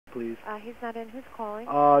please. He's not in. Who's calling?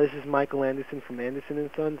 This is Michael Anderson from Anderson and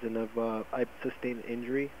Sons, and I've sustained an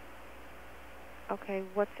injury. Okay,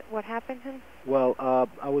 what happened to him? Well,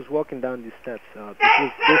 I was walking down these steps.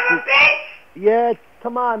 Yeah,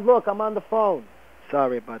 come on, look, I'm on the phone.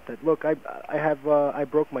 Sorry about that. Look, I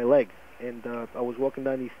broke my leg, and I was walking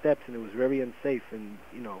down these steps, and it was very unsafe, and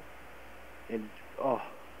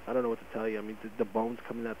I don't know what to tell you. I mean, the bones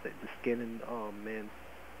coming out, the skin, and oh man.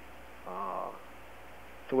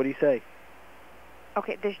 So what do you say?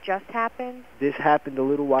 Okay, this just happened? This happened a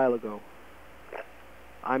little while ago.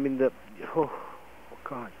 I'm in the... Oh,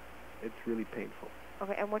 God. It's really painful.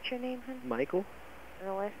 Okay, and what's your name, hon? Michael? And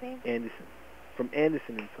the last name? Anderson. From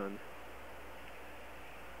Anderson and Sons.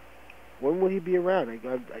 When will he be around? I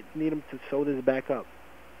need him to sew this back up.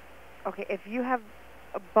 Okay, if you have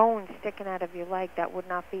a bone sticking out of your leg, that would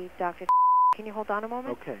not be Dr. Can you hold on a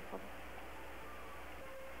moment? Okay.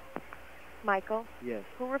 Michael? Yes.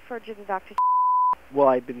 Who referred you to Dr. Well,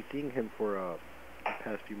 I've been seeing him for the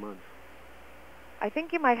past few months. I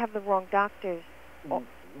think you might have the wrong doctors.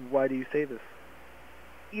 Why do you say this?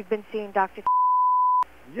 You've been seeing Dr.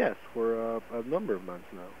 Yes, for a number of months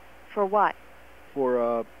now. For what?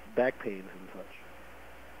 For back pains and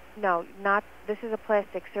such. No, not. This is a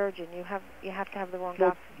plastic surgeon. You have to have the wrong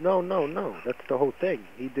doctor. No. That's the whole thing.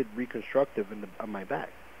 He did reconstructive on my back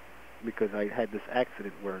because I had this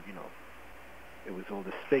accident where it was all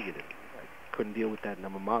disfigured. I couldn't deal with that, and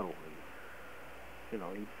I'm a model. And,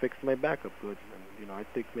 he fixed my back up good. And, I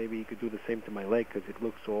think maybe he could do the same to my leg because it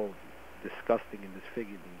looks all disgusting and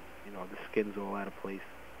disfigured, and the skin's all out of place.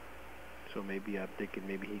 So maybe I'm thinking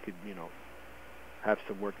maybe he could have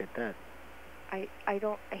some work at that. I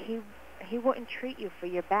don't. He wouldn't treat you for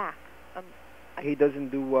your back. He doesn't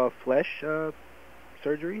do flesh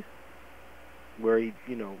surgeries where he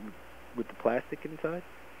with the plastic inside.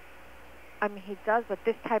 I mean, he does, but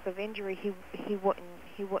this type of injury, he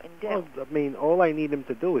wouldn't do. Well, I mean, all I need him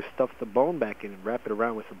to do is stuff the bone back in and wrap it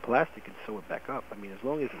around with some plastic and sew it back up. I mean, as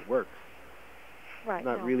long as it works. Right. I'm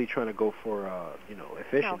not really trying to go for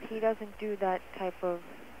efficiency. No, he doesn't do that type of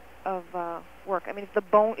work. I mean,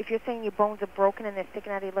 if you're saying your bones are broken and they're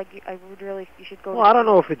sticking out of your leg, you should go. Well, I don't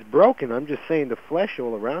know if it's broken. I'm just saying the flesh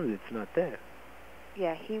all around it, it's not there.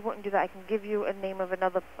 Yeah, he wouldn't do that. I can give you a name of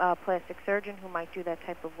another plastic surgeon who might do that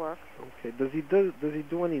type of work. Okay. Does he do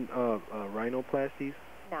any rhinoplasties?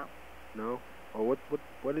 No. No. Or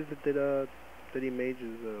what is it that he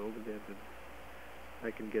majors over there that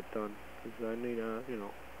I can get done? Because I need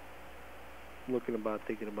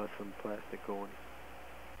thinking about some plastic going.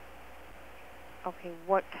 Okay.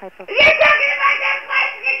 What type of? Are you talking about that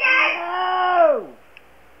plastic again? No.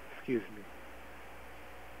 Excuse me.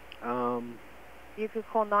 You could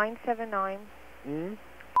call 979.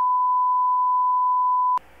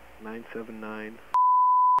 979.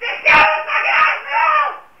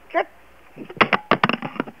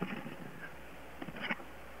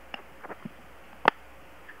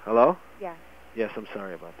 Hello? Yeah. Yes, I'm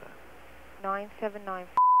sorry about that. 979.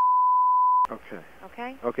 Okay.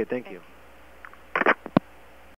 Okay? Okay, thank you.